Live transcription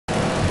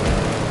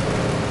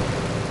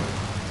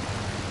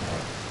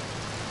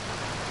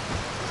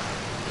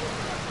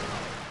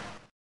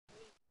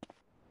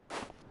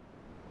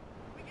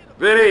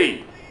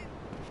Vinny!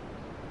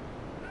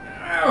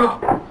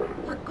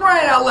 For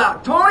crying out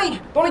loud, Tony!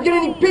 Don't I get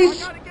any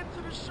peace?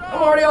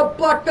 I'm already all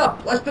blocked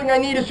up. Last thing I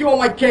need is you on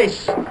my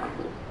case.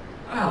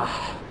 But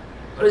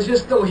it's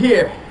just still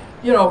here.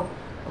 You know,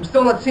 I'm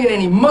still not seeing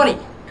any money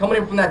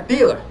coming in from that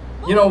dealer.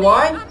 You know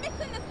why?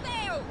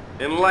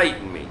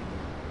 Enlighten me.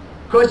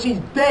 'Cause he's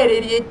dead,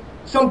 idiot.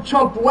 Some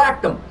chump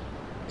whacked him.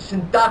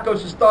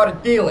 Sindaccos has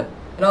started dealing.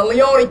 And on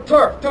Leone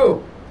turf,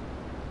 too.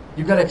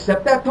 You gonna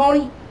accept that,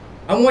 Tony?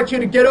 I want you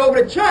to get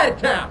over to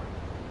Chinatown.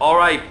 All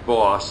right,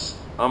 boss.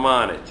 I'm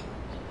on it.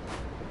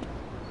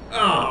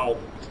 Oh,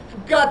 for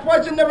God, why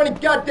is there never any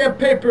goddamn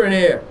paper in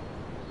here?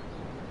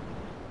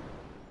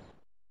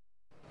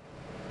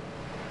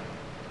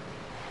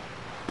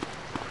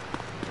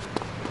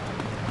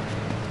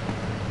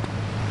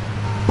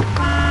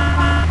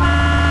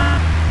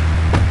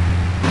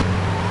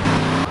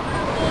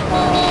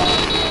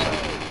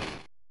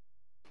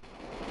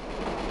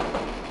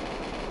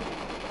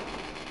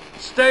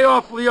 Stay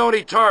off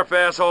Leone turf,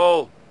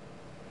 asshole!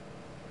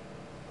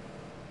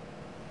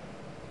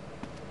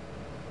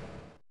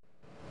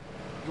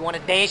 You wanna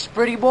dance,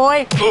 pretty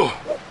boy?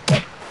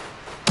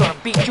 Gonna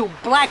beat you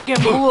black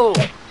and blue.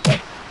 Hey,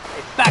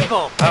 back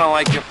off. I don't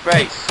like your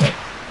face.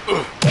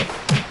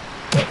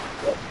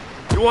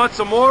 You want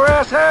some more,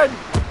 asshead?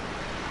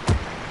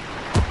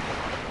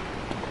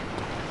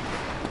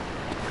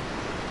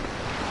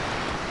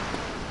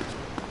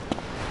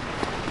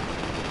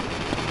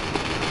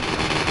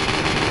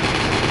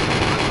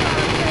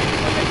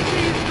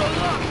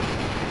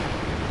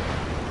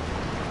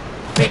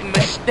 Big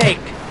mistake.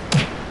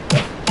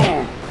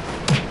 You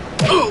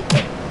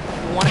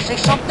wanna say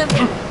something?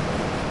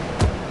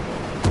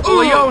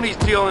 Leone's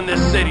dealing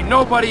this city,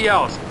 nobody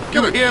else.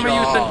 You hear me,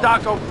 you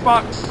Sindacco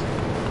fucks?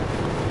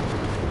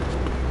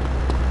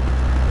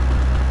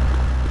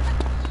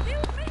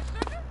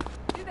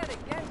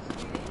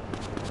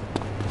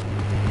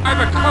 I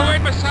have a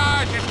co-ed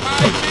massage in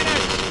 5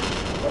 minutes!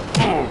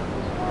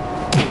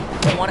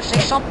 You wanna say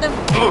something?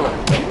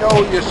 You know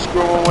who you're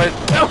screwing with.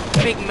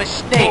 Big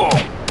mistake.